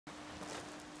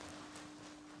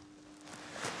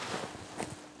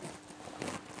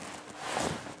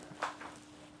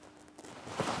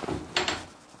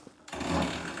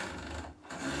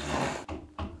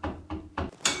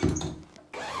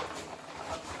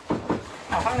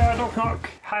Hiya, knock knock.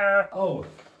 Hiya. Oh,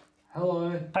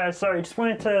 hello. Hiya, sorry, just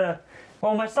wanted to...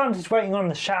 Well, my son's just waiting on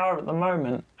the shower at the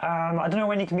moment. I don't know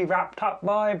when he can be wrapped up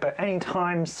by, but any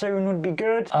time soon would be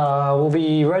good. We'll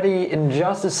be ready in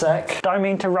just a sec. Don't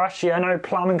mean to rush you, I know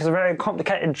plumbing's a very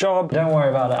complicated job. Don't worry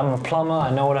about it, I'm a plumber,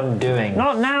 I know what I'm doing.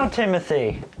 Not now,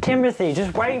 Timothy. Timothy,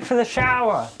 just wait for the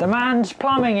shower. The man's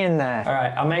plumbing in there.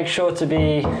 Alright, I'll make sure to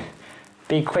be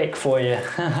quick for you.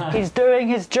 He's doing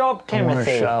his job, Timothy. I want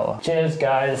a shower. Cheers,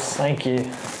 guys. Thank you.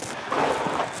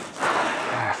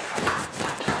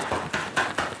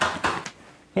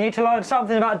 You need to learn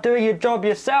something about doing your job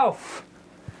yourself.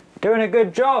 Doing a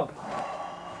good job.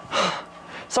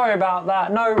 Sorry about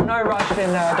that. No rush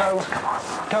in there.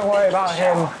 Don't worry about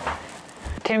him.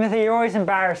 Timothy, you're always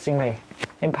embarrassing me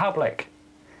in public.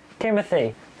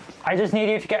 Timothy, I just need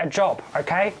you to get a job,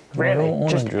 okay? Really,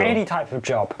 just any type of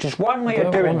job. Just one where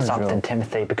you're doing something,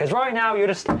 Timothy, because right now you're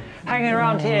just hanging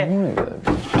around here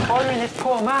bothering this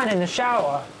poor man in the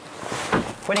shower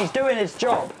when he's doing his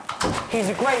job. He's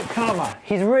a great plumber.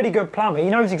 He's a really good plumber. He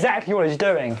knows exactly what he's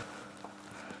doing.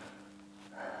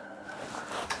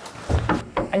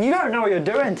 And you don't know what you're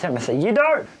doing, Timothy. You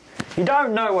don't. You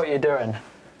don't know what you're doing.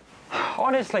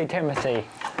 Honestly, Timothy.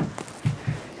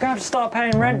 You're gonna have to start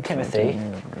paying rent, Timothy.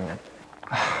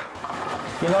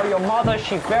 You know, your mother,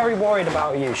 she's very worried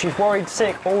about you. She's worried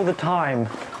sick all the time.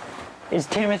 Is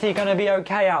Timothy going to be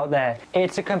okay out there?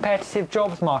 It's a competitive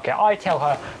jobs market. I tell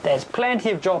her there's plenty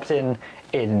of jobs in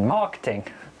marketing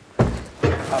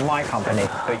at my company,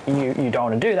 but you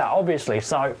don't want to do that, obviously.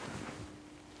 So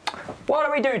what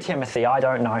do we do, Timothy? I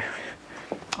don't know.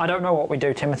 I don't know what we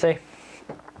do, Timothy.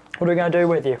 What are we going to do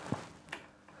with you?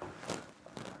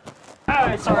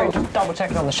 Oh, sorry, just double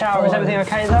checking on the shower. Is everything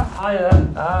okay there? Hi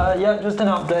there. Yeah, just an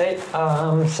update.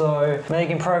 So,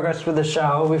 making progress with the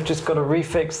shower. We've just got to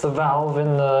refix the valve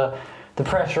in the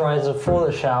pressurizer for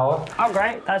the shower. Oh,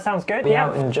 great. That sounds good. Be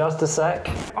out in just a sec.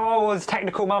 Oh, it's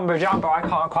technical mumbo jumbo. I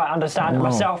can't quite understand it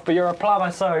myself, but you're a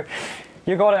plumber, so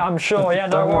you got it, I'm sure. Yeah,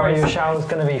 no worries. Your shower's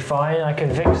going to be fine. I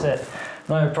can fix it.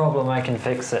 No problem, I can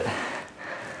fix it.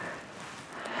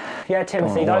 Yeah,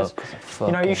 Timothy, those,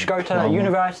 you know, you should go to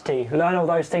university, learn all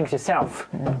those things yourself.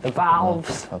 The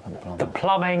valves, the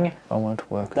plumbing, I want to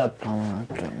work as a plumber.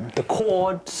 the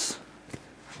cords.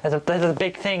 There's a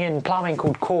big thing in plumbing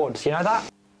called cords, you know that?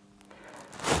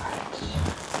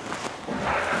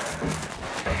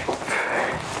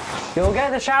 You'll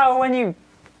get the shower when you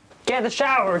get the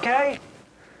shower, okay?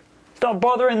 Stop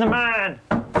bothering the man.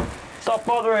 Stop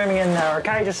bothering me in there,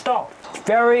 okay? Just stop. It's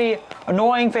very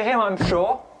annoying for him, I'm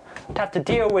sure, to have to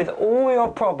deal with all your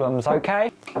problems,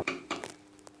 okay?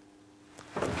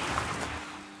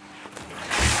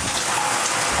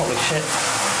 Holy shit.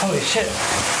 Holy shit.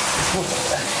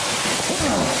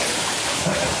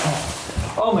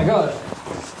 Oh my god.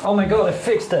 Oh my god, I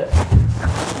fixed it.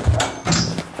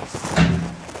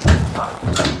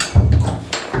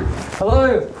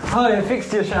 Hello. Hi, I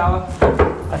fixed your shower.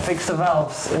 I fixed the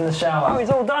valves in the shower. Oh, he's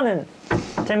all done in.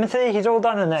 Timothy, he's all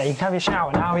done in there. You can have your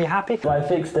shower now. Are you happy? I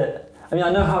fixed it. I mean,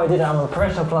 I know how I did it. I'm a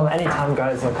professional plumber. Anytime,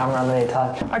 guys, will come around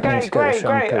anytime. Okay, great.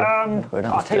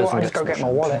 I'll tell you what, I'll just go get my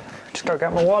wallet. Just go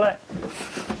get my wallet.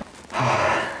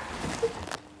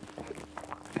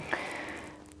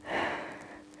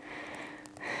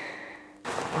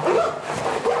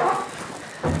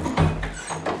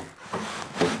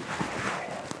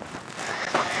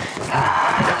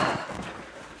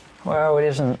 Well, it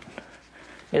isn't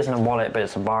a wallet, but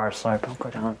it's a bar of soap. I'll go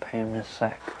down and pay him in a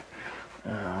sec.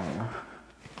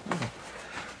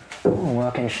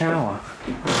 Working shower.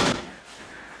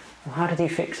 Well, how did he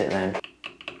fix it then?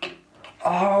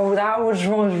 Oh, that was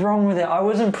what was wrong with it. I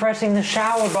wasn't pressing the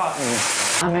shower button.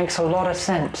 That makes a lot of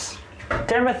sense.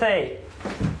 Timothy,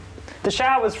 the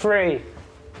shower's free.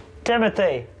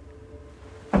 Timothy,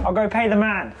 I'll go pay the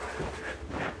man.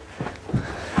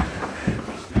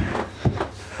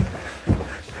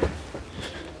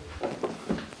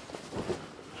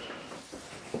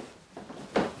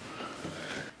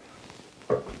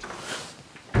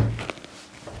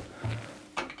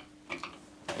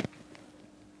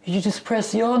 You just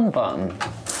press the on button.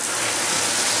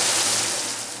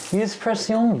 You just press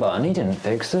the on button, he didn't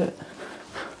fix it.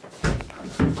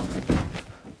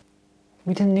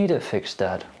 We didn't need it fixed,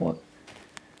 Dad. What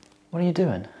are you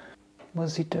doing? What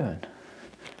is he doing?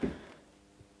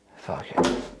 Fuck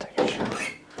it.